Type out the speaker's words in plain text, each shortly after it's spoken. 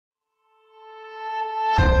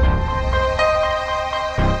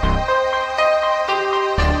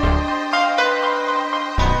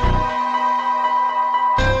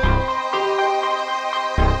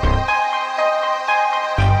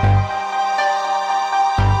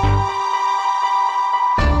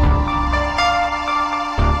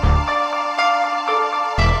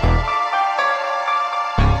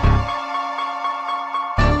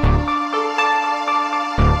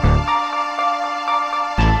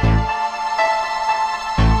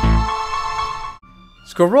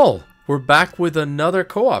Go roll. We're back with another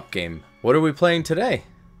co-op game. What are we playing today?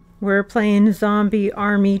 We're playing Zombie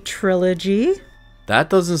Army Trilogy.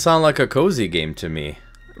 That doesn't sound like a cozy game to me.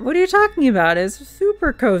 What are you talking about? It's a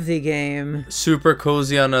super cozy game. Super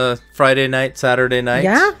cozy on a Friday night, Saturday night?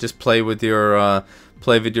 Yeah. Just play with your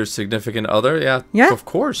significant other? Yeah. Yeah. Of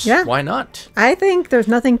course. Yeah. Why not? I think there's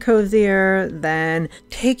nothing cozier than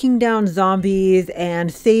taking down zombies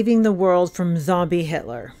and saving the world from zombie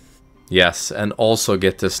Hitler. Yes, and also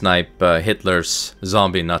get to snipe Hitler's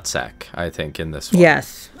zombie nutsack, I think, in this one.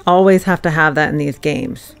 Yes. Always have to have that in these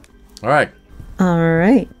games. All right. All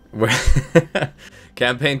right.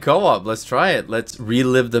 Campaign co-op. Let's try it. Let's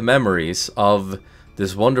relive the memories of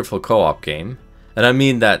this wonderful co-op game. And I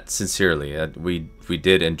mean that sincerely. We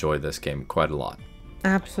did enjoy this game quite a lot.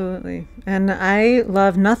 Absolutely. And I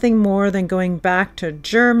love nothing more than going back to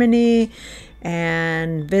Germany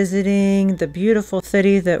and visiting the beautiful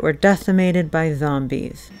cities that were decimated by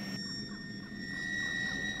zombies.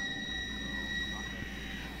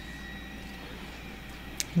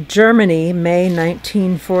 Germany, May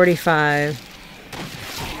 1945.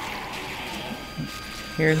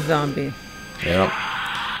 Here's zombie. Yep.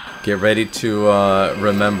 Get ready to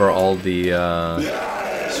remember all the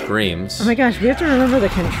screams. Oh my gosh, we have to remember the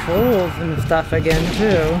controls and stuff again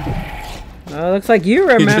too. Oh, looks like you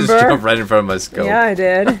remember. You just jumped right in front of my scope. Yeah, I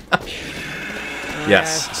did.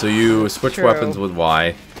 Yes, so you switch weapons with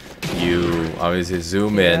Y. You obviously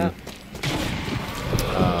zoom in.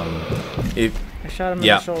 I shot him in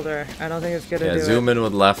the shoulder. I don't think it's good to do zoom in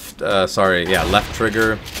with left, left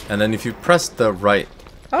trigger. And then if you press the right...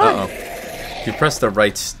 Oh! If you press the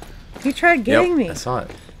right... He tried getting me. I saw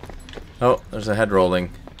it. Oh, there's a head rolling.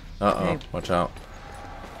 Okay. Watch out.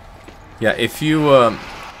 Yeah, if you...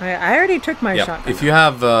 I already took my shotgun. If you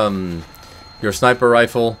have your sniper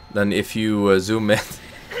rifle, then if you zoom in...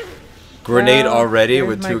 Grenade already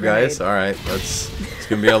with two guys? Alright, it's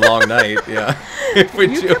gonna be a long night, yeah.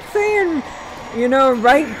 You kept saying... You know,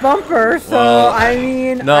 right bumper, so I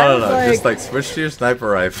mean... No, just like switch to your sniper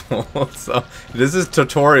rifle. So, this is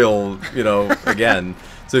tutorial, again.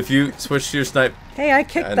 So if you switch to your sniper... Hey, I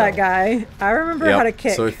kicked that guy. I remember how to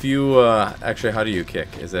kick. So if you, actually, how do you kick?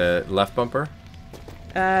 Is it left bumper?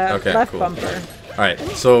 Okay, left bumper. Alright,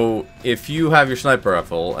 so if you have your sniper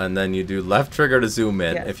rifle, and then you do left trigger to zoom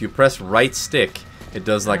in, if you press right stick... It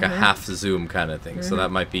does like a half zoom kind of thing, so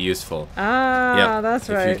that might be useful. Ah, that's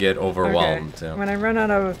right. If you get overwhelmed. Okay. Yeah.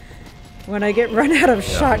 When I get run out of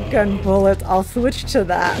shotgun bullets, I'll switch to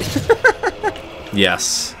that.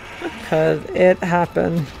 Yes. Because it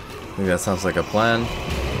happened. I think that sounds like a plan.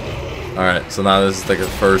 All right, so now this is like the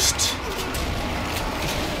first.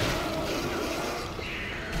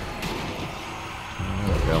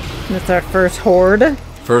 There we go. It's our first horde.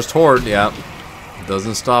 First horde, yeah. It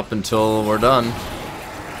doesn't stop until we're done.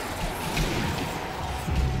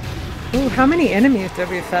 Ooh, how many enemies did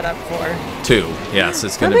we set up for? 2. Yes,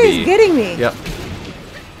 it's gonna Somebody's getting me. Yep.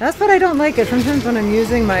 That's what I don't like. It sometimes when I'm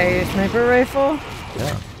using my sniper rifle,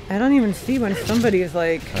 yeah, I don't even see when somebody's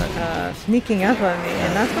like sneaking up on me,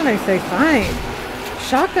 and that's when I say, "Fine,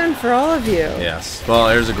 shotgun for all of you." Yes. Well,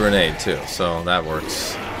 there's a grenade too, so that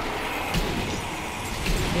works.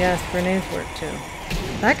 Yes, grenades work too.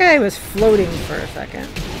 That guy was floating for a second,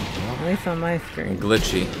 at least on my screen.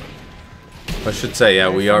 Glitchy. I should say, yeah,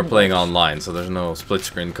 we are playing online, so there's no split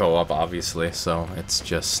screen co-op, obviously, so it's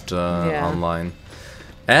just online.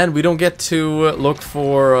 And we don't get to look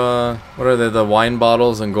for, what are they, the wine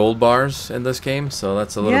bottles and gold bars in this game, so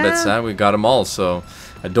that's a little bit sad. We got them all, so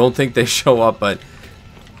I don't think they show up, but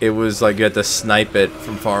it was like you had to snipe it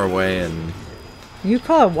from far away. And you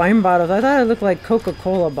call it wine bottles? I thought it looked like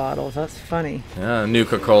Coca-Cola bottles. That's funny. Yeah,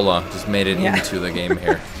 Nuka-Cola just made it into the game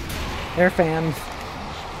here. They're fans.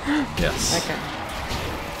 Yes. Okay.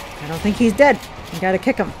 I don't think he's dead. You gotta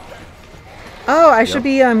kick him. Oh, I should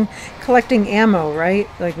be collecting ammo, right?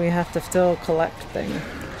 Like we have to still collect things.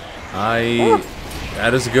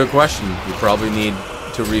 That is a good question. You probably need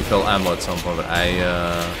to refill ammo at some point, but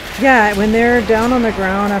yeah, when they're down on the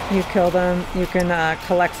ground after you kill them, you can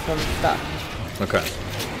collect some stuff. Okay.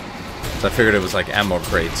 So I figured it was like ammo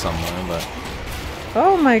crate somewhere, but...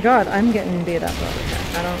 Oh my god, I'm getting beat up over here.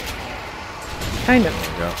 I don't... Kind of.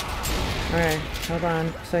 There we go. Alright, hold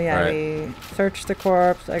on. So yeah, we searched the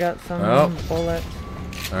corpse. I got some bullets.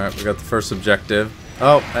 Alright, we got the first objective.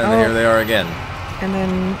 Oh, and here they are again. And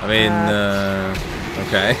then... I mean,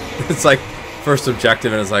 okay. It's like first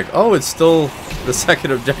objective and it's like, oh, it's still... The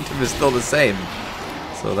second objective is still the same.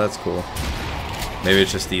 So that's cool. Maybe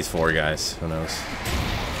it's just these 4 guys. Who knows?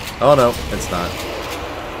 Oh no, it's not.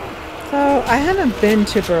 So I haven't been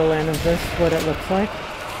to Berlin. Is this what it looks like?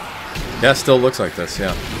 Yeah, still looks like this.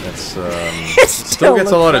 Yeah, it's It still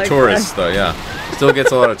gets a lot of like tourists that. though. Yeah, still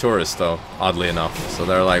gets a lot of tourists though. Oddly enough, so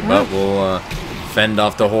they're like, but we'll fend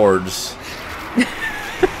off the hordes.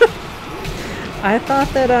 I thought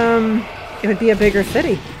that it would be a bigger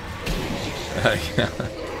city. Yeah,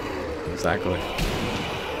 exactly.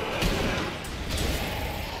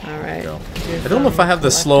 All right. I don't know if I have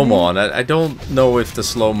the slow-mo on. I don't know if the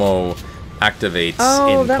slow-mo activates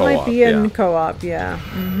Oh, in that co-op. might be in co-op, yeah.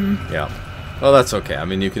 Yeah. Well, that's okay. I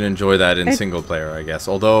mean, you can enjoy that in single player, I guess.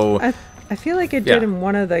 Although... I feel like it did in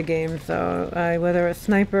one of the games, though. Whether it's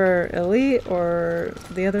Sniper Elite or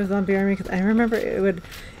the other Zombie Army. Because I remember it would...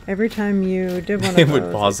 Every time you did one of those... It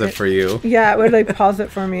would pause it for you. Yeah, it would like pause it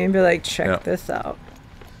for me and be like, check this out.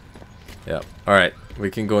 Yep. Alright. We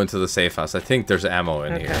can go into the safe house. I think there's ammo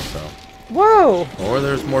in here, so... Whoa! Or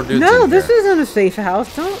there's more dudes No, in this here. isn't a safe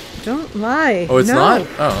house. Don't lie. Oh, it's no. not?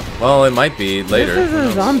 Oh, well, it might be later. This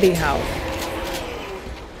is a zombie house.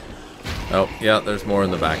 Oh, yeah, there's more in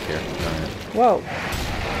the back here. Alright. Whoa.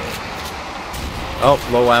 Oh,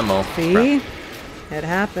 low ammo. See? Crap. It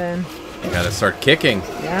happened. You gotta start kicking.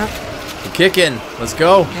 Yeah. We're kicking. Let's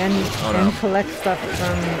go. And collect stuff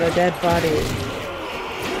from the dead bodies.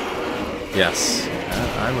 Yes.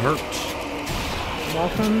 I'm hurt.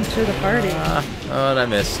 Welcome to the party. Oh, and I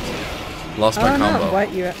missed. Lost my combo. No,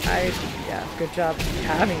 what yeah, good job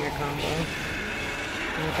having your combo.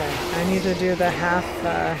 Okay, I need to do the half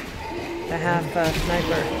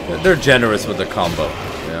sniper. They're generous with the combo.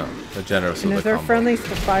 Yeah, they're generous And with is the there combo. friendly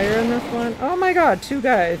fire in this one? Oh my god, 2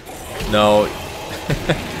 guys. No,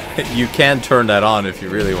 you can turn that on if you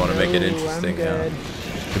really want to make it interesting. I'm good.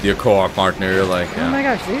 Yeah. With your co-op partner, you're like, Oh my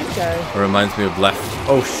gosh, these guys. It reminds me of Left.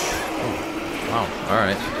 Oh, wow. All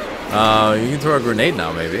right. You can throw a grenade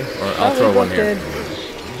now, maybe, or I'll throw one here.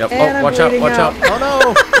 Yep. And oh, watch out! Watch out! Oh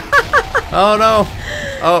no! Oh no!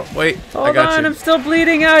 Oh wait! Hold on, I'm still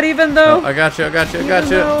bleeding out, even though. Oh, I got you! I got you! I got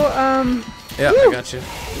you! Yeah, whew. I got you.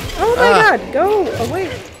 Oh my god, go away.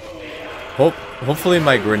 Hopefully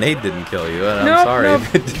my grenade didn't kill you, and I'm sorry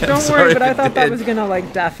if it did. Don't worry, but I thought that was gonna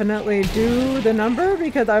like definitely do the number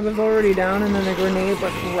because I was already down and then the grenade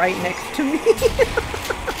was right next to me.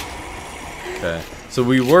 Okay, so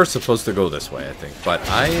we were supposed to go this way, I think, but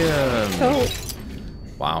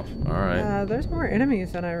wow, all right. There's more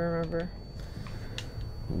enemies than I remember.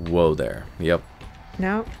 Whoa there. Yep.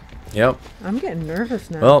 Now. Yep. I'm getting nervous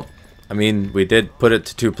now. Well, I mean, we did put it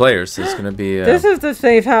to 2 players, so it's gonna be... This is the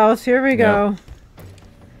safe house. Here we go.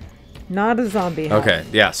 Not a zombie house. Okay,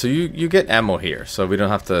 yeah, so you get ammo here, so we don't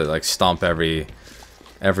have to, like, stomp every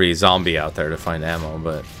zombie out there to find ammo,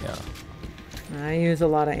 but, yeah. I use a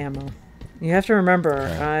lot of ammo. You have to remember,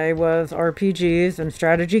 I was RPGs and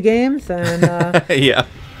strategy games, and yeah.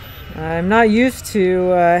 I'm not used to,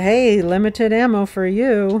 hey, limited ammo for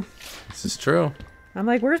you. This is true. I'm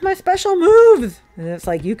like, where's my special moves? And it's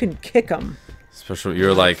like, you can kick them. Special.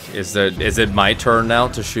 You're like, is it my turn now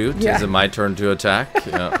to shoot? Yeah. Is it my turn to attack?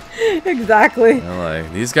 Yeah. Exactly. They're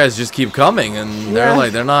like, these guys just keep coming, and they're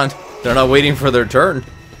like, they're not waiting for their turn.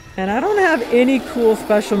 And I don't have any cool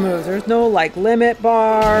special moves. There's no like limit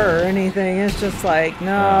bar or anything. It's just like,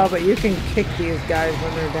 no, but you can kick these guys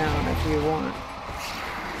when they're down if you want.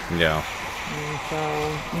 Yeah. And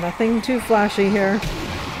so nothing too flashy here,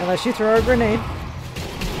 unless you throw a grenade.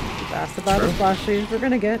 That's about as flashy as we're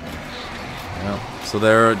gonna get. Yeah. So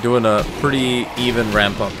they're doing a pretty even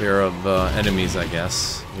ramp up here of enemies, I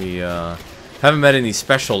guess. We haven't met any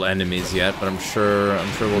special enemies yet, but I'm sure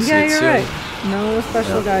we'll see it soon. Yeah, you're right. No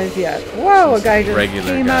special guys yet. Whoa, a guy just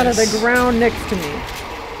came out of the ground next to me.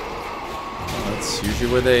 That's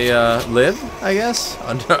usually where they live, I guess,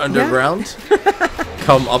 underground.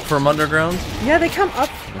 Come up from underground. Yeah, they come up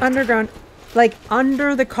underground, like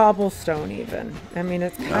under the cobblestone even. I mean,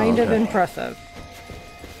 it's kind of impressive.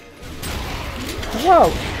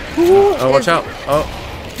 Whoa! Oh, watch out! Oh,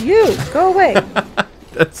 you go away!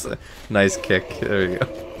 That's a nice kick. There you go.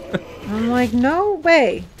 I'm like, no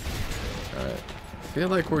way. All right. I feel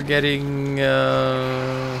like we're getting. You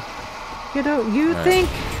know, you think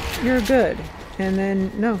you're good, and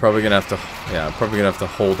then no. Probably gonna have to. Yeah, probably gonna have to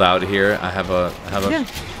hold out here. I have a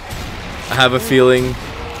feeling.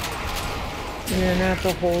 You're gonna have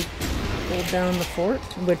to hold down the fort,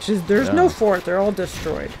 which is there's no fort. They're all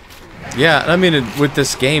destroyed. Yeah, I mean, with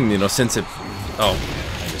this game, you know, since it. Oh,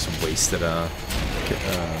 I just wasted a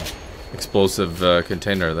explosive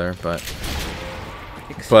container there, but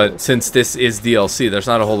since this is DLC, there's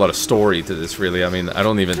not a whole lot of story to this, really. I mean, I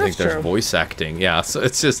don't even think there's voice acting. Yeah, so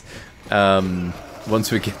it's just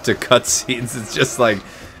once we get to cutscenes, it's just like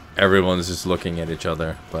everyone's just looking at each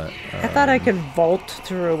other. But I thought I could vault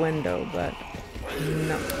through a window, but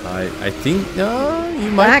No. I think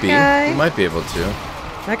you might be. You might be able to.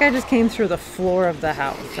 That guy just came through the floor of the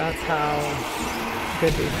house. That's how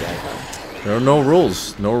good these guys are. There are no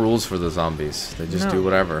rules. No rules for the zombies. They just do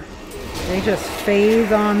whatever. They just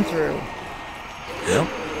phase on through. Yep.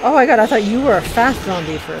 Oh my god, I thought you were a fast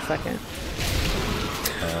zombie for a second.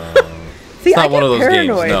 See, it's not one of those games,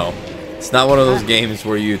 no. It's not one of those games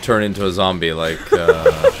where you turn into a zombie, like,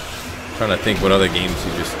 trying to think what other games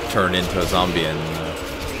you just turn into a zombie and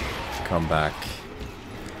come back.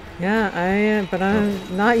 Yeah, but I'm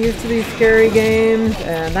not used to these scary games,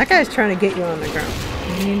 and that guy's trying to get you on the ground.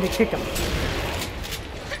 You need to kick him.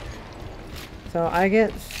 So I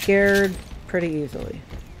get scared pretty easily.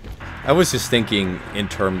 I was just thinking in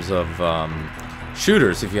terms of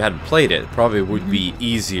shooters, if you hadn't played it, probably would be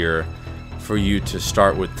easier for you to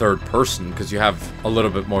start with third person because you have a little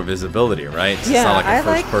bit more visibility, right? Yeah, it's not like a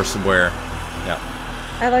first person where, yeah.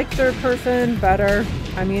 I like third person better.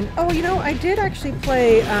 I mean, oh, you know, I did actually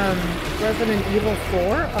play Resident Evil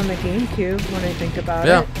 4 on the GameCube when I think about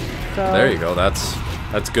it. So there you go. That's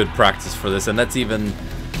good practice for this, and that's even,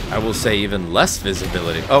 I will say, even less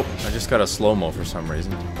visibility. Oh, I just got a slow-mo for some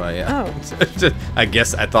reason, but yeah. Oh. I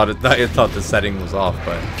guess I thought the setting was off,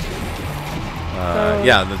 but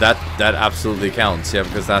yeah, that absolutely counts. Yeah,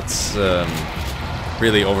 because that's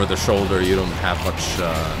really over the shoulder. You don't have much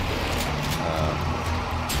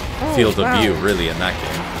field of view really in that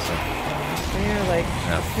game. So. They're like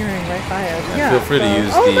appearing right by us. Yeah, feel free to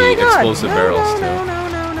use the explosive barrels too.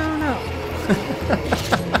 No.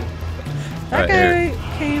 That guy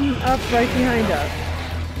came up right behind us.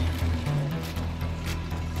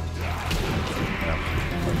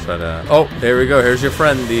 Try to. Oh, there we go. Here's your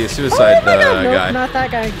friend, the suicide guy. Not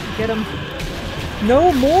that guy. Get him.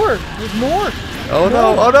 No more. There's more. Oh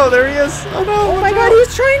no! Oh no! There he is! Oh no! Oh my god!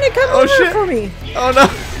 He's trying to come over for me. Oh no!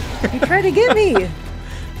 He tried to get me.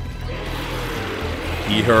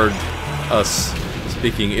 He heard us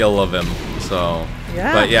speaking ill of him, so.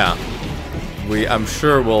 Yeah. But yeah, I'm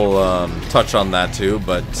sure we'll touch on that too.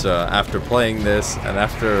 But after playing this and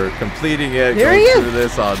after completing it, going through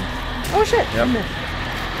this on. Oh shit! Yep.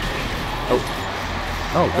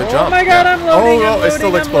 Oh, good job. Oh my god! I'm loading. Oh, it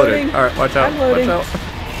still exploded. All right, watch out! Watch out!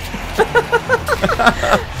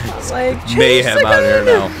 Like mayhem out here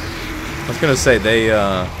now. I was gonna say they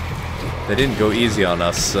didn't go easy on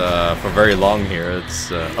us for very long here.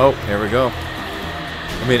 It's oh, here we go.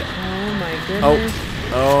 I mean, oh my goodness.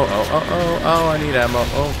 Oh, I need ammo.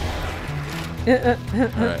 Oh.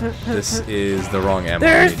 Alright, this is the wrong ammo.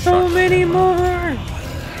 There's so many more.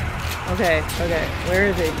 Okay, where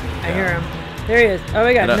is he? I hear him. There he is. Oh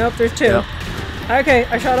my god, nope, there's two. Yeah. Okay,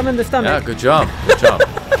 I shot him in the stomach. Yeah, good job.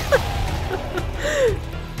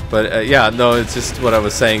 But yeah, no, it's just what I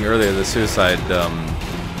was saying earlier. The suicide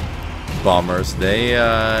bombers. They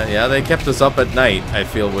kept us up at night. I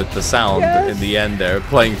feel with the sound in the end there,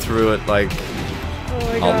 playing through it like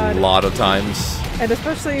a lot of times. And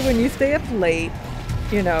especially when you stay up late,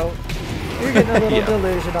 you know, you're getting a little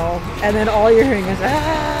delusional, and then all you're hearing is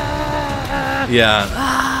ah. Yeah.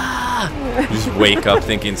 You just wake up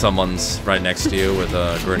thinking someone's right next to you with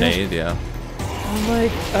a grenade. Yeah. I'm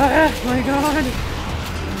like, oh my god.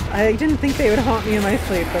 I didn't think they would haunt me in my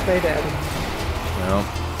sleep, but they did. Well,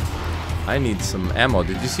 I need some ammo.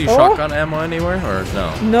 Did you see shotgun ammo anywhere, or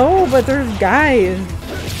no? No, but there's guys.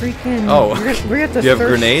 Freaking. Oh, we're at the. Do you have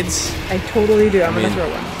grenades? I totally do. I'm gonna throw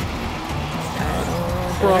one.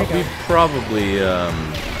 Probably.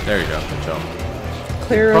 There you go. Good job.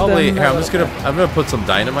 Clear probably. Them Here, I'm gonna put some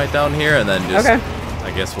dynamite down here, and then just. Okay.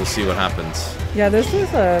 I guess we'll see what happens. Yeah, this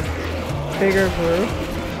is a bigger group.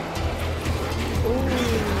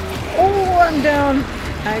 Oh, I'm down.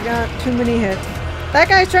 I got too many hits. That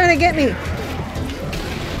guy's trying to get me.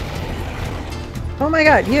 Oh my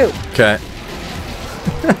god, you. Okay.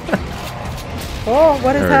 Oh,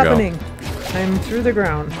 what is happening? I'm through the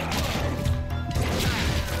ground.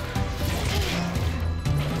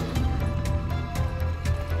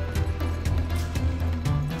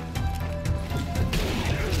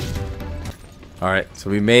 All right, so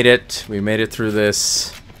we made it. We made it through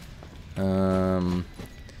this.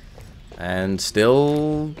 And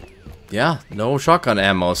still, yeah, no shotgun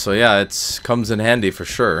ammo. So yeah, it comes in handy for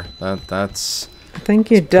sure. That's. I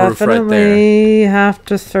think you definitely have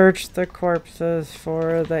to search the corpses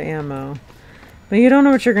for the ammo, but you don't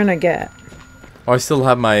know what you're gonna get. Oh, I still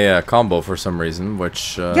have my combo for some reason,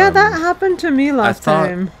 which. Yeah, that happened to me last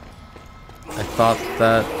time. I thought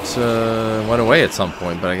that went away at some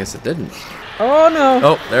point, but I guess it didn't. Oh no!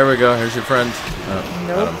 Oh, there we go. Here's your friend.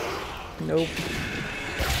 Nope. Nope.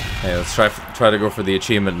 Hey, let's try to go for the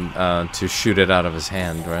achievement to shoot it out of his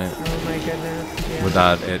hand, right? Oh my goodness. Yeah.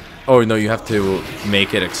 Without it. Oh no, you have to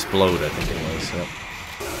make it explode. I think it was. Yep.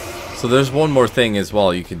 So there's one more thing as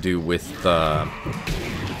well you can do with the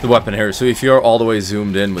weapon here. So if you're all the way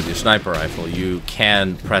zoomed in with your sniper rifle, you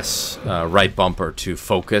can press right bumper to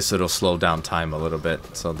focus. It'll slow down time a little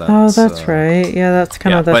bit. So that's right. Yeah, that's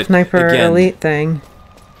kind of the sniper elite thing.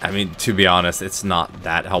 I mean, to be honest, it's not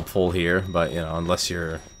that helpful here, but you know, unless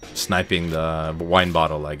you're sniping the wine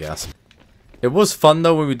bottle, I guess. It was fun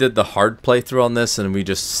though when we did the hard playthrough on this, and we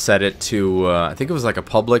just set it to I think it was like a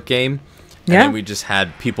public game. And then we just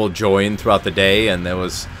had people join throughout the day, and it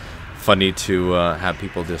was funny to have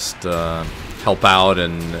people just help out,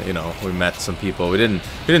 and you know, we met some people. We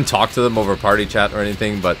didn't talk to them over party chat or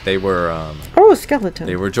anything, but they were skeleton.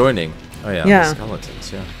 They were joining. Oh yeah,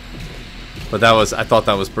 skeletons. Yeah. But I thought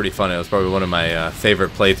that was pretty funny. It was probably one of my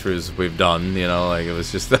favorite playthroughs we've done. You know, like it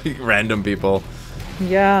was just like random people.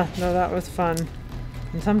 Yeah, no, that was fun.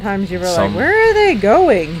 And sometimes you were like, where are they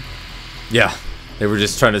going? Yeah. They were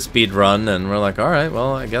just trying to speed run, and we're like, all right,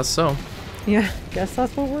 well, I guess so. Yeah, guess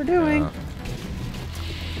that's what we're doing.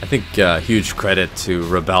 I think huge credit to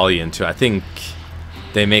Rebellion, too. I think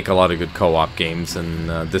they make a lot of good co-op games,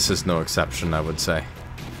 and this is no exception, I would say.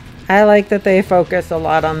 I like that they focus a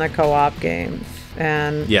lot on the co-op games.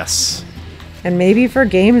 And yes. And maybe for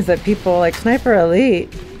games that people like Sniper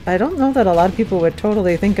Elite, I don't know that a lot of people would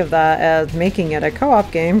totally think of that as making it a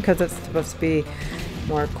co-op game, because it's supposed to be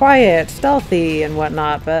more quiet, stealthy, and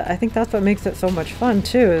whatnot. But I think that's what makes it so much fun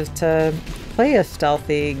too, is to play a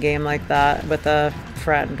stealthy game like that with a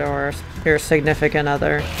friend or your significant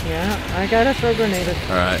other. Yeah, I gotta throw grenades.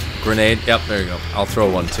 All right, grenade. Yep, there you go. I'll throw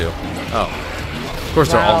one too. Oh, of course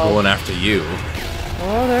they're all going after you.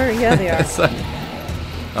 Oh, yeah, they are.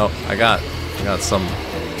 Oh, I got some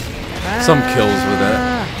kills with it.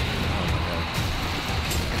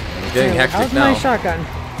 I'm getting hectic now. How's my shotgun?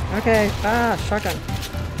 Okay, shotgun.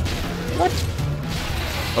 What?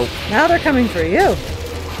 Oh. Now they're coming for you.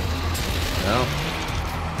 No.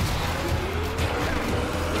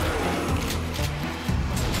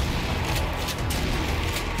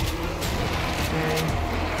 Okay.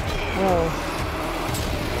 Whoa.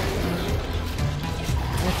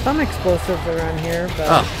 There's some explosives around here, but...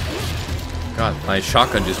 Oh. God, my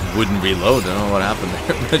shotgun just wouldn't reload. I don't know what happened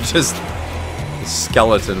there. But just... The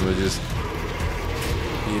skeleton was just...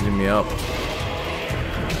 eating me up.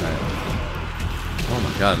 Oh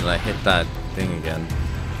my god, and I hit that thing again.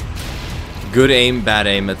 Good aim, bad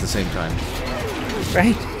aim at the same time.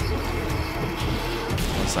 Right.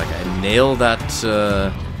 It's like I nailed that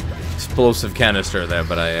explosive canister there,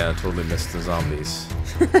 but I totally missed the zombies.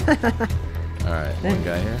 Alright, one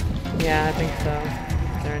guy here? Yeah, I think so.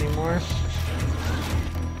 Is there any more?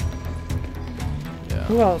 Yeah.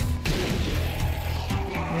 Who else?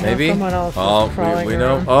 Maybe? Someone else we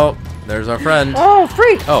know. Oh, there's our friend. Oh,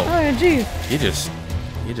 freak! Oh, jeez. He just.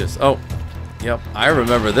 Oh, yep. I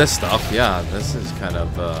remember this stuff. Yeah, this is kind of.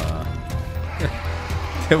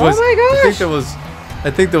 It was. Oh my gosh!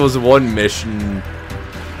 I think there was one mission.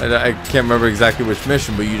 I can't remember exactly which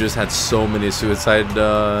mission, but you just had so many suicide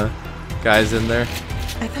guys in there.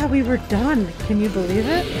 I thought we were done. Can you believe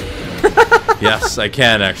it? Yes, I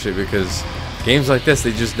can actually, because games like this,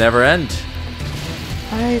 they just never end.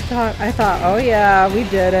 I thought, oh yeah, we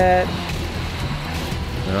did it.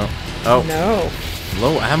 No. Oh. No.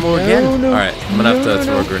 Low ammo again? No. Alright, I'm gonna have to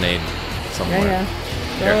throw a grenade somewhere. Yeah.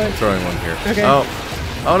 Here, I'm throwing one here. Okay.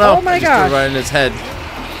 Oh no! Oh my gosh! gosh! Right in his head.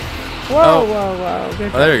 Whoa.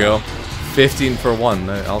 Good there you go. 15 for 1.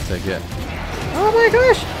 I'll take it. Oh my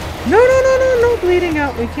gosh! No, bleeding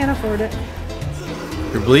out. We can't afford it.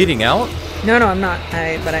 You're bleeding out? No, I'm not.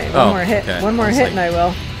 One more hit. Okay. One more hit, and I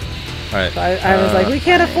will. All right. So I was like, we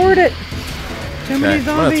can't afford it. Too many zombies.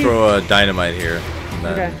 I'm gonna throw a dynamite here.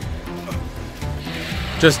 Okay.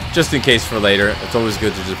 Just in case for later. It's always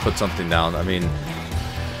good to just put something down. I mean.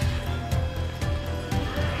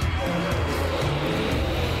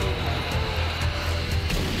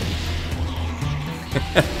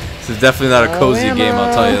 This is definitely not a cozy game,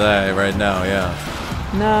 I'll tell you that right now, yeah.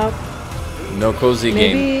 No. No cozy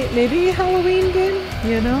game. Maybe a Halloween game,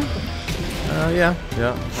 you know? Yeah,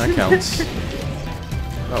 that counts.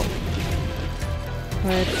 Oh.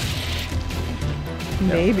 But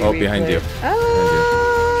maybe. Oh, behind you.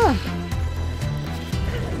 Ah!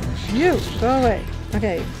 You, go away.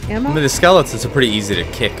 Okay, ammo? I mean, the skeletons are pretty easy to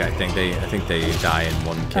kick, I think. I think they die in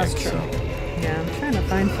one kick. That's true. So. Yeah, I'm trying to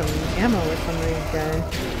find some ammo with some of these guys.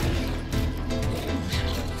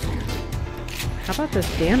 How about this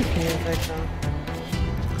dance music though?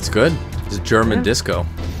 It's good. It's German disco.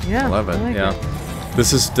 Yeah. I love it. I like yeah. it.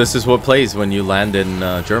 This is what plays when you land in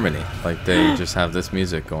Germany. Like they just have this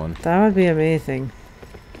music going. That would be amazing.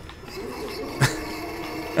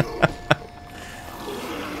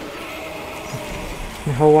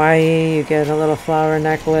 In Hawaii, you get a little flower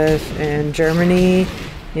necklace. In Germany,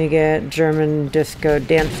 you get German disco,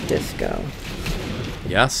 dance disco.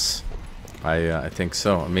 Yes, I think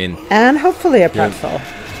so. I mean, and hopefully a pretzel.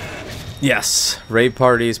 Yes, rave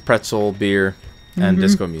parties, pretzel, beer, and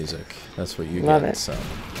disco music. That's what you love get. It. So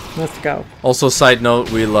let's go. Also, side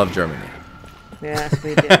note, we love Germany. Yes,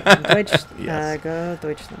 we do. Deutsch, yes. Go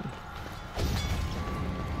Deutschland.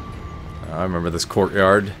 I remember this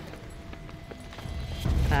courtyard.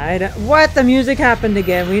 I don't. What? The music happened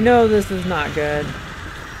again. We know this is not good.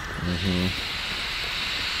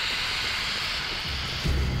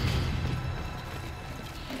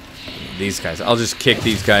 These guys. I'll just kick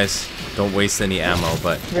these guys. Don't waste any ammo,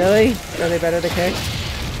 but... Really? Are they better to kick?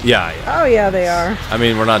 Yeah. Oh, yeah, they are. I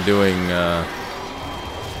mean, we're not doing...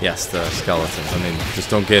 yes, the skeletons. I mean, just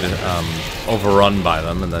don't get overrun by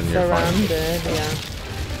them, and then you're fine. Surrounded, yeah.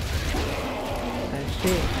 I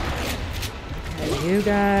see. Okay, you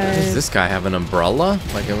guys... Does this guy have an umbrella?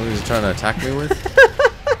 Like, what he was trying to attack me with?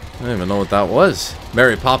 I don't even know what that was.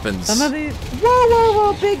 Mary Poppins. Some of these... Whoa, whoa,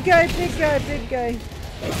 whoa! Big guy, big guy, big guy.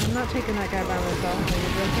 I'm not taking that guy by myself. Are you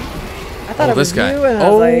joking? I thought it was this guy. you, and I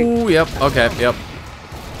was like... Yep. Okay, yep.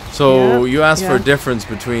 So Yep, you asked for a difference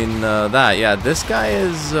between that. Yeah, this guy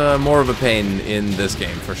is more of a pain in this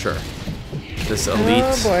game, for sure. This elite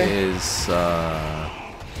is...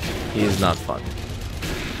 he is not fun.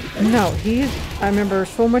 No, he's... I remember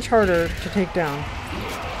so much harder to take down.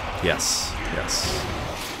 Yes, yes.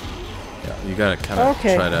 Yeah, you gotta kind of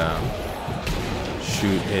try to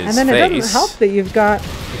shoot his face. And then it doesn't help that you've got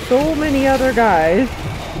so many other guys.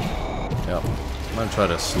 Yep. I'm gonna try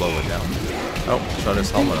to slow it down. Oh, shut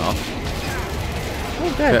his helmet off.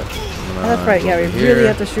 Oh, good. Okay. Oh, that's right. Yeah, we really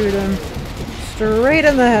have to shoot him straight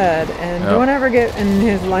in the head. And don't ever get in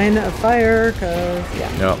his line of fire, because,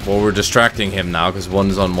 Yeah, well, we're distracting him now, because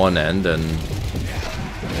one's on one end, and...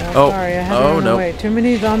 sorry, I had to run away. Too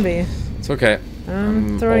many zombies. It's okay.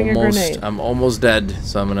 I'm throwing a grenade. I'm almost dead,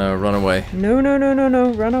 so I'm gonna run away. No, no, no, no,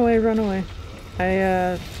 no. Run away, run away.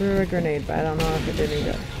 I threw a grenade, but I don't know if it did any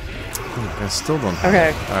good. I still don't have Okay,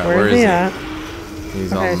 it. Right, where is he at?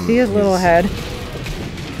 He's okay, on... I see his little head.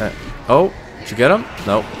 Okay. Oh, did you get him?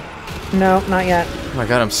 Nope. No, not yet. Oh my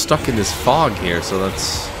god, I'm stuck in this fog here, so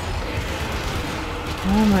that's...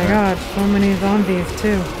 Oh my god, so many zombies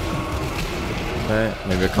too. Okay,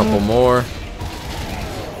 maybe a couple more.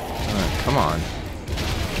 Alright, come on.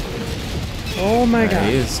 Oh my god.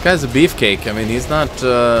 This guy's a beefcake. I mean, he's not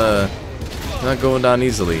going down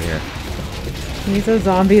easily here. He's a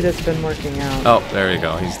zombie that's been working out. Oh, there you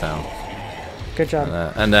go. He's down. Good job.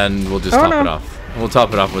 And then we'll just top it off. We'll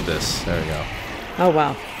top it off with this. There we go. Oh,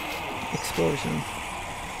 wow. Explosion.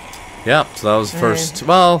 Yeah, so that was first,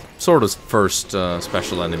 well, sort of first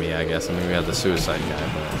special enemy, I guess. I mean, we had the suicide guy,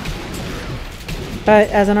 but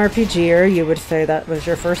as an RPGer, you would say that was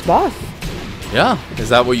your first boss. Yeah. Is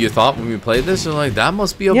that what you thought when we played this? You're like, that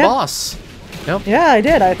must be a boss. Yep. Yeah, I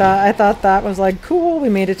did. I thought that was like cool. We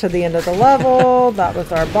made it to the end of the level. That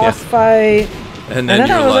was our boss fight. And then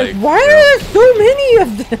you're I was like, why are there so many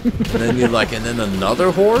of them? And then you're like, and then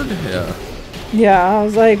another horde? Yeah. Yeah, I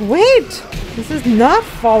was like, wait, this is not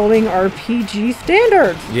following RPG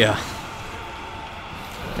standards. Yeah.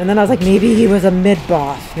 And then I was like, maybe he was a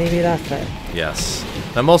mid-boss. Maybe that's it. Yes.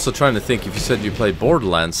 I'm also trying to think, if you said you played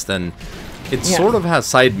Borderlands, then it sort of has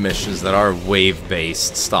side missions that are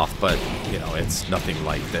wave-based stuff, but, you know, it's nothing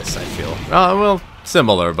like this, I feel. Well,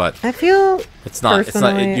 similar, but... I feel... It's not,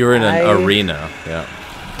 you're in an arena, yeah.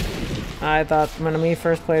 I thought, when we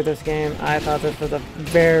first played this game, I thought this was a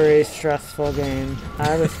very stressful game.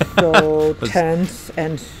 I was so tense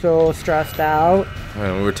and so stressed out.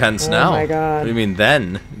 Well, we're tense now. Oh my god. What do you mean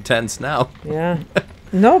then? Tense now. Yeah.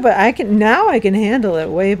 No, but I can handle it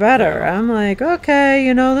way better. Yeah. I'm like, okay,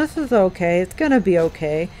 you know, this is okay. It's gonna be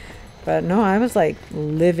okay. But no, I was like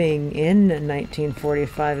living in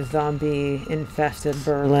 1945 zombie-infested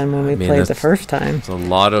Berlin when we played the first time. There's a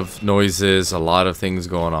lot of noises, a lot of things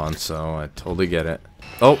going on, so I totally get it.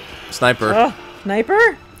 Oh, sniper. Oh,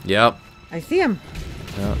 sniper? Yep. I see him.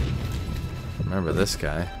 Yep. Remember this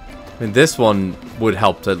guy. I mean, this one would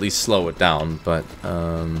help to at least slow it down, but,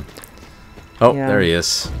 oh, there he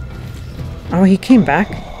is. Oh, he came back.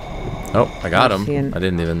 Oh, I got him. I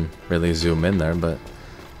didn't even really zoom in there, but...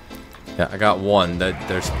 Yeah, I got one. That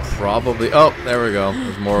there's probably... Oh, there we go.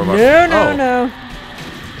 There's more of our... No.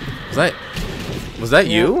 Was that... Was that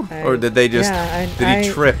you? Or did they just... did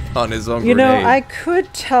he trip on his own You grenade? know, I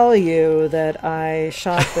could tell you that I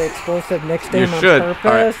shot the explosive next to him on purpose.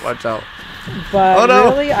 All right, watch out. But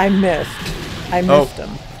really, I missed. I missed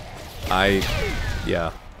him.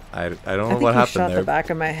 Yeah. I don't know what happened there. I shot the back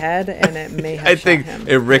of my head, and it may have I shot think him.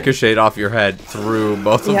 it ricocheted off your head through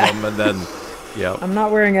both of them, and then... Yeah. I'm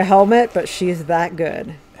not wearing a helmet, but she's that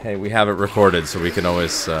good. Hey, we have it recorded, so we can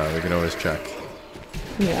always check.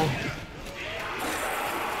 Yeah.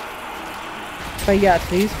 But yes,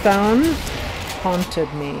 these sounds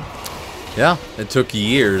haunted me. Yeah, it took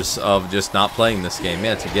years of just not playing this game,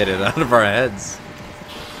 to get it out of our heads.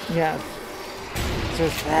 Yes.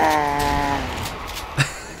 Just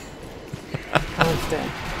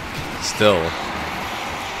constant. Still.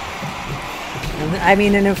 And, I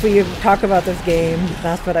mean, and if we talk about this game,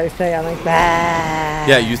 that's what I say. I'm like, bah.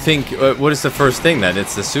 Yeah, you think, what is the first thing then?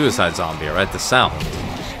 It's the suicide zombie, right? The sound.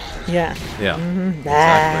 Yeah. Yeah. Mm-hmm.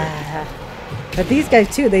 Exactly. But these guys,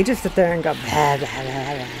 too, they just sit there and go, bah, bah, bah,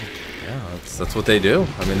 bah. Yeah, that's what they do.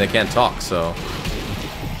 I mean, they can't talk, so...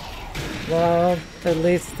 Well, at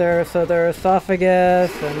least their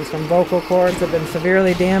esophagus and some vocal cords have been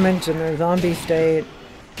severely damaged in their zombie state.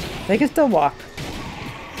 They can still walk.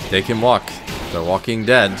 They can walk. They're walking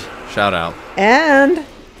dead. Shout out. And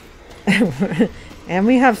and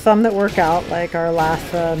we have some that work out, like our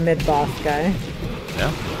last mid-boss guy.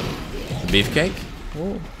 Yeah. Beefcake?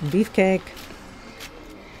 Ooh, beefcake.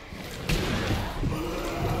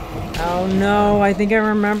 Oh no, I think I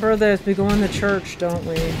remember this. We go in the church, don't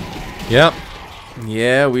we? Yep.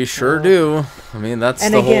 Yeah, we sure do. I mean, that's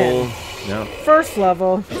the again, whole... Yeah. First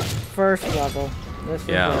level. This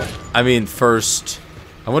yeah. I mean, first...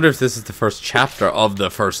 I wonder if this is the first chapter of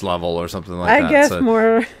the first level or something like that. I guess so,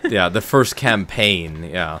 more... yeah, the first campaign.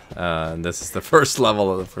 Yeah. And this is the first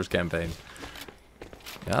level of the first campaign.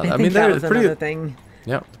 Yeah, I mean, that was pretty... another thing.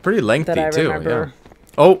 Yeah, it's pretty lengthy, too. Remember. Yeah.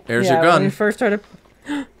 Oh, here's your gun. When we first started...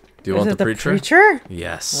 Do you want the preacher? Preacher?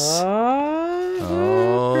 Yes.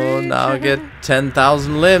 Oh, preacher. Now get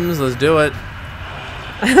 10,000 limbs. Let's do it.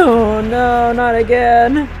 Oh, no, not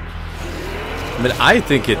again. I mean, I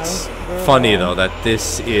think it's funny, though, that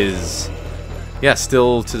this is,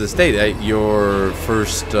 still to this day, your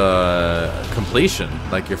first completion,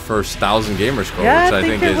 like your first 1,000 gamer score, yeah, which I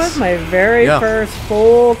think it was my very first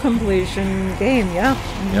full completion game, Yep.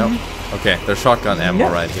 Okay, there's shotgun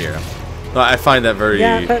ammo right here. Well, I find that very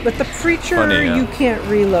but with the preacher, funny, you can't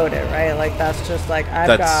reload it, right? Like, that's just like,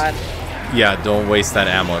 I've got... Yeah, don't waste that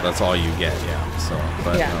ammo. That's all you get, So,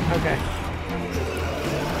 but, okay.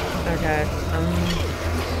 Okay.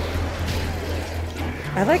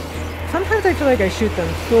 Sometimes I feel like I shoot them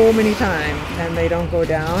so many times and they don't go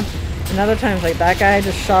down. And other times, like, that guy, I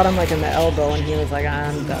just shot him, like, in the elbow and he was like,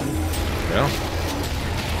 I'm done. Yeah.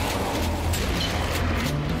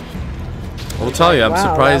 I'll tell you, I'm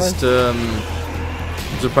surprised. I'm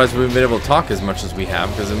surprised we've been able to talk as much as we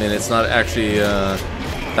have, because I mean, it's not actually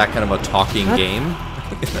that kind of a talking game.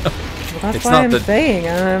 Well, that's why I'm saying.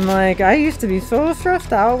 I'm like, I used to be so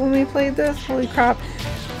stressed out when we played this. Holy crap!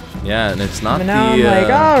 Yeah, and it's not but now I'm like,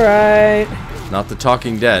 all right. Not the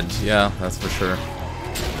Talking Dead. Yeah, that's for sure.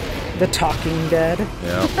 The Talking Dead.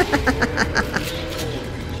 Yeah.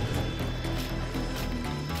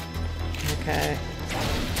 Okay.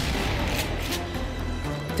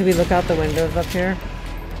 Do we look out the windows up here?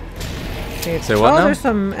 Say what now? There's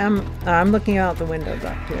some... I'm looking out the windows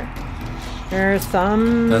up here. There's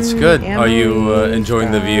some... That's good. Are you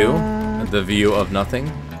enjoying the view? The view of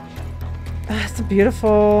nothing? It's a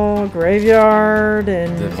beautiful graveyard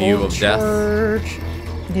and the view old of church.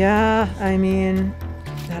 Death. Yeah, I mean...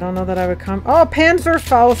 I don't know that I would come... Oh,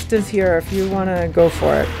 Panzerfaust is here if you want to go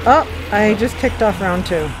for it. Oh, I just kicked off round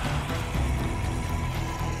 2. Yep.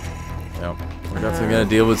 We're definitely going to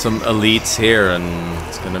deal with some elites here, and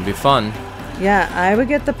it's going to be fun. Yeah, I would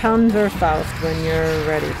get the Panzerfaust when you're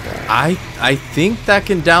ready for it. I think that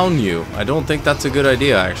can down you. I don't think that's a good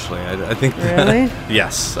idea, actually. I think... Really?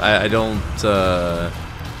 Yes. I don't... I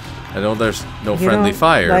know there's no friendly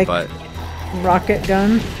fire, like but... rocket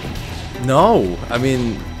gun? No. I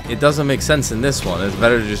mean, it doesn't make sense in this one. It's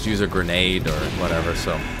better to just use a grenade or whatever,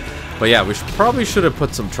 so... But yeah, we probably should have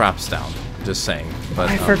put some traps down. Just saying. But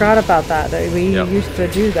I forgot about that. We used to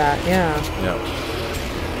do that, yeah. Yeah.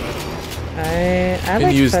 I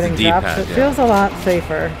like setting traps. It feels a lot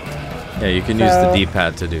safer. Yeah, you can use the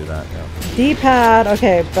D-pad to do that. Yeah. D-pad,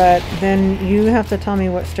 okay, but then you have to tell me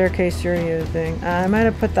what staircase you're using. I might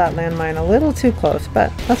have put that landmine a little too close,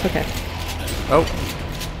 but that's okay. Oh.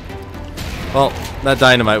 Well, that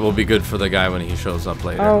dynamite will be good for the guy when he shows up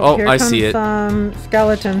later. Oh, I see it. Some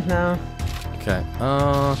skeletons now. Okay.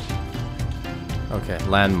 Okay,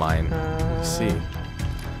 landmine. Let's see.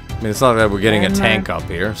 I mean, it's not that we're getting a tank up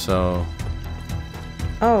here, so...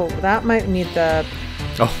 Oh, that might need the...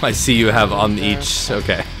 Oh, I see you have on each...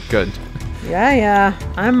 Okay, good. Yeah,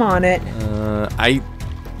 I'm on it.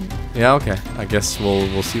 Yeah, okay. I guess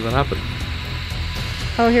we'll see what happens.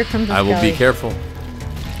 Oh, here comes the I will be careful.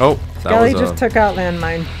 Oh, that Skelly was just took out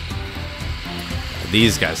landmine.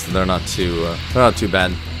 These guys, they're not too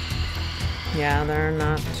bad. Yeah, they're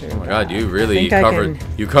not too Oh my bad. god, you really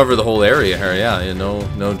you covered the whole area here. Yeah,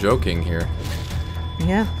 no joking here.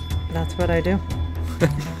 Yeah, that's what I do.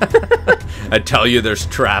 I tell you there's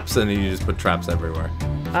traps and you just put traps everywhere.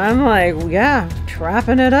 I'm like, yeah,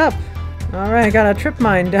 trapping it up. All right, I got a trip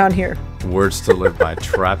mine down here. Words to live by,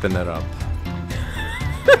 trapping it up.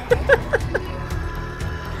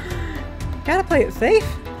 Gotta play it safe.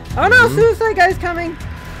 Oh no, suicide guy's coming.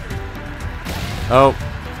 Oh.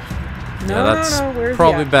 No, yeah, that's Where's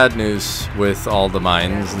probably bad news with all the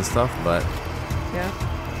mines and stuff, but... Yeah.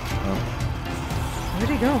 Oh. Where'd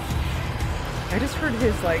he go? I just heard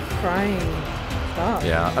his, like, crying stuff.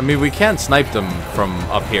 Yeah, I mean, we can snipe them from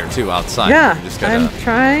up here, too, outside. Yeah, just gotta... I'm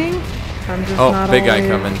trying. I'm just not big always... guy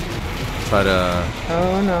coming. Try to...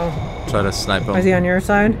 Oh, no. Try to snipe him. Is he on your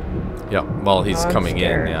side? Yeah, well, he's coming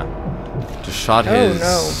in, yeah. Just shot his...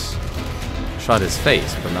 Shot his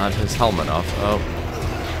face, but not his helmet off. Oh.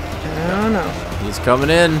 No, no. He's coming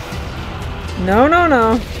in. No.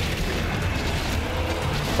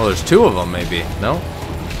 Oh, there's two of them, maybe. No?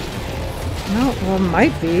 No, well,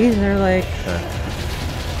 might be. They're like... Okay.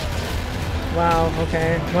 Wow,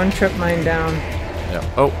 okay. One trip mine down. Yeah.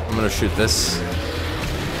 Oh, I'm gonna shoot this.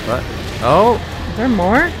 What? Oh! Is there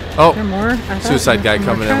more? Oh! Is there more? Suicide guy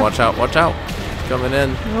coming in. Watch out, watch out. Coming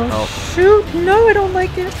in. Oh, shoot! No, I don't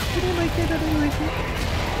like it. I don't like it.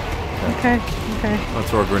 Okay. I'll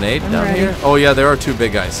throw a grenade I'm down ready. here. Oh, yeah, there are two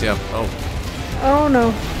big guys. Yeah. Oh. Oh,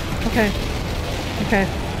 no. Okay.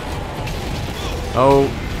 Oh.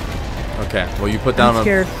 Okay. Well, you put down a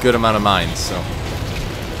good amount of mines, so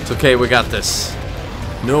it's okay. We got this.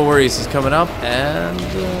 No worries. He's coming up, and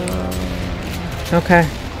okay.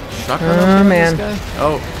 Shotgun. Oh man. This guy?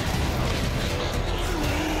 Oh.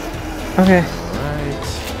 Okay. All right.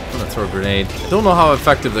 I'm gonna throw a grenade. I don't know how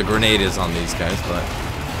effective the grenade is on these guys, but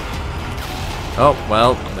oh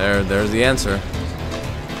well. There's the answer.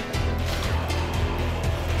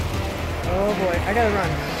 Oh boy, I gotta run.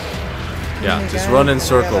 Yeah, just run in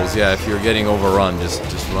circles. Yeah, if you're getting overrun, just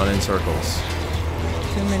run in circles.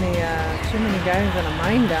 Too many guys in a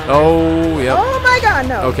mine down there. Oh, yep. Oh my god,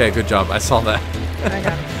 no. Okay, good job. I saw that. I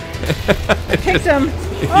got him. I kicked him.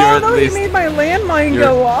 Oh no, he made my landmine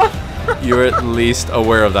go off. You're at least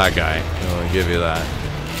aware of that guy. I'll give you that.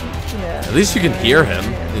 Yeah. At least you can hear him,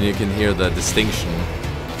 and you can hear the distinction.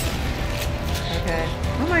 Okay.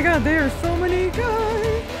 Oh my god, there are so many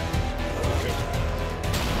guys.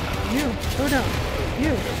 You, go down.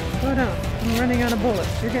 You, go down. I'm running out of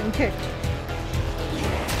bullets. You're getting kicked.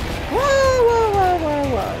 Whoa.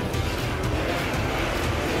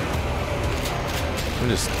 I'm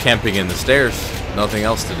just camping in the stairs. Nothing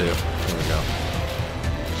else to do. Here we go.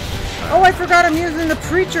 Oh, I forgot I'm using the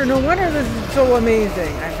preacher. No wonder this is so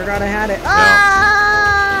amazing. I forgot I had it.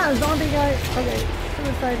 Ah! Zombie guy. Okay.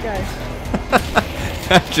 Suicide guy.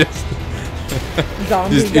 Just...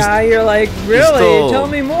 Zombie guy, you're like, really? Tell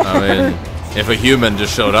me more. I mean, if a human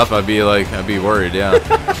just showed up, I'd be worried, yeah.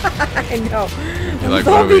 I know. You're like,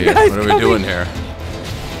 what are we doing here?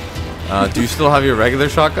 Do you still have your regular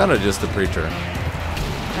shotgun or just the preacher?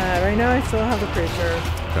 Right now I still have the preacher.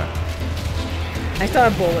 Okay. I still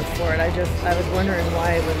have bullets for it. I was wondering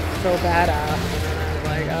why it was so badass. And I was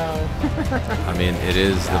like, oh. I mean, it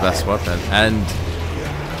is the best weapon. And,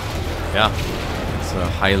 yeah, it's a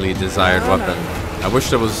highly desired weapon. I wish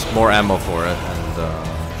there was more ammo for it. And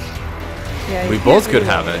yeah, we both could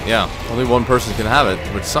have it, yeah. Only one person can have it,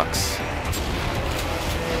 which sucks.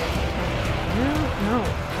 No.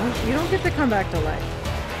 You don't get to come back to life.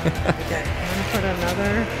 Okay, I'm going to put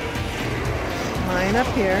another mine up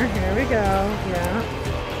here. Here we go. Yeah.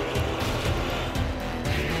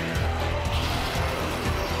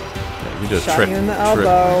 We just Shot you in the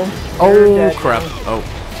elbow. Oh, crap. Oh.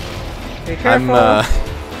 Be careful.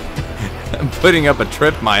 I'm putting up a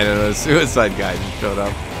trip mine and a suicide guy just showed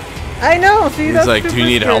up. I know. See, he's like, do you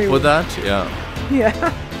need help with that? Yeah. Yeah.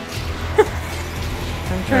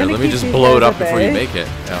 I'm trying to let me just blow it up before you make it.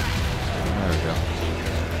 Yeah. There we go.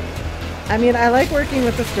 I mean, I like working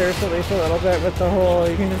with the stairs at least a little bit with the whole,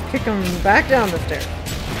 you can just kick them back down the stairs.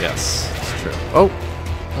 Yes, it's true. Oh,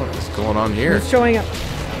 what's going on here? It's showing up.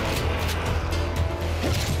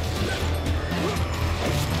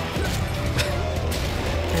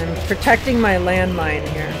 I'm protecting my landmine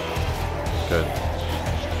here. Good.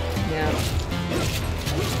 Yeah.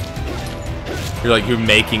 You're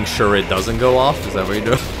making sure it doesn't go off? Is that what you're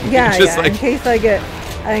doing? Yeah, Just yeah. In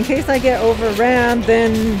case I get overran,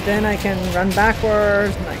 then I can run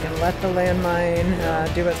backwards and I can let the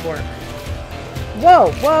landmine do its work.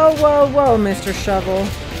 Whoa, whoa, whoa, whoa, Mr. Shovel.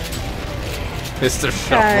 Mr.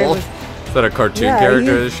 Shovel? Is that a cartoon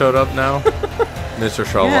character that showed up now? Mr.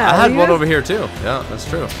 Shovel. Yeah, I had one over here too. Yeah, that's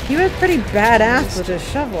true. He was pretty badass with his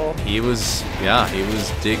shovel. He was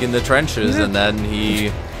digging the trenches, and then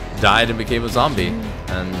he died and became a zombie.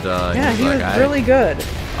 And he was really good.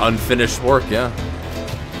 Unfinished work, yeah.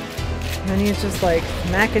 And he's just like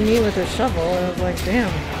smacking me with his shovel, and I was like,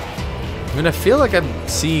 damn. I mean, I feel like I'm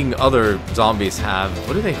seeing other zombies have,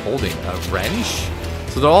 what are they holding? A wrench?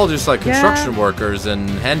 So they're all just like construction workers and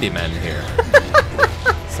handymen here.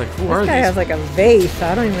 It's like, who are these? This guy has like a vase.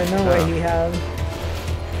 I don't even know what he has.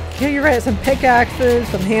 Yeah, you're right. Some pickaxes,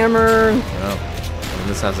 some hammers. Yeah. And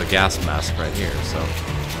this has a gas mask right here, so.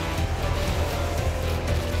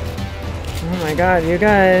 Oh my god, you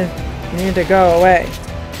guys need to go away.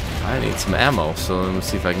 I need some ammo, so let me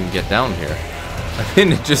see if I can get down here. I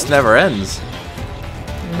mean, it just never ends.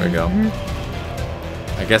 There we go.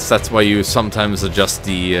 I guess that's why you sometimes adjust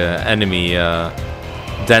the enemy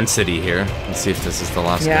density here. Let's see if this is the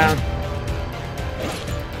last game.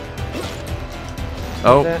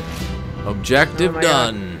 Oh, objective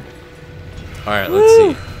done. Alright, let's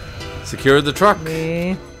see. Secure the truck.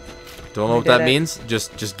 Don't know what that means.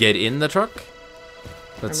 Just get in the truck.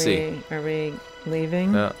 Let's see. Are we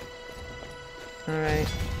leaving? Yeah. Alright.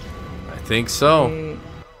 I think so.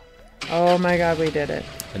 Oh my god, we did it.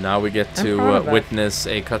 And now we get to witness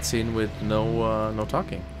a cutscene with no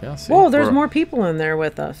talking. Yeah. See, whoa, there's more people in there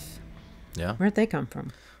with us. Yeah. Where'd they come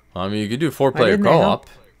from? I mean, you could do 4-player co-op.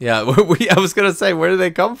 Yeah. I was gonna say, where did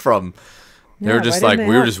they come from? They were just like,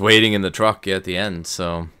 we were just waiting in the truck at the end.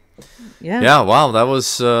 So. Yeah. Yeah. Wow, that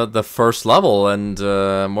was the first level, and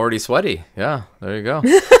I'm already sweaty. Yeah. There you go.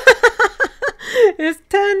 It's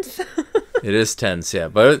tense. It is tense, yeah.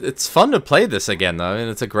 But it's fun to play this again. I mean,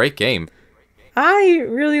 it's a great game. I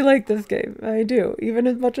really like this game. I do. Even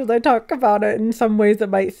as much as I talk about it in some ways it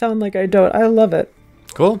might sound like I don't. I love it.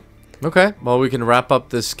 Cool. Okay. Well, we can wrap up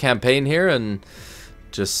this campaign here and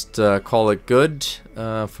just call it good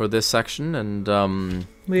for this section. And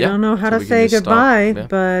we don't know how to say goodbye,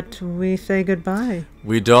 but we say goodbye.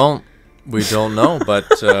 We don't know, but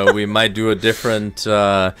we might do a different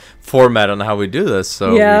format on how we do this,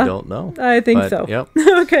 so we don't know. I think so. Yep.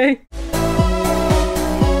 Okay.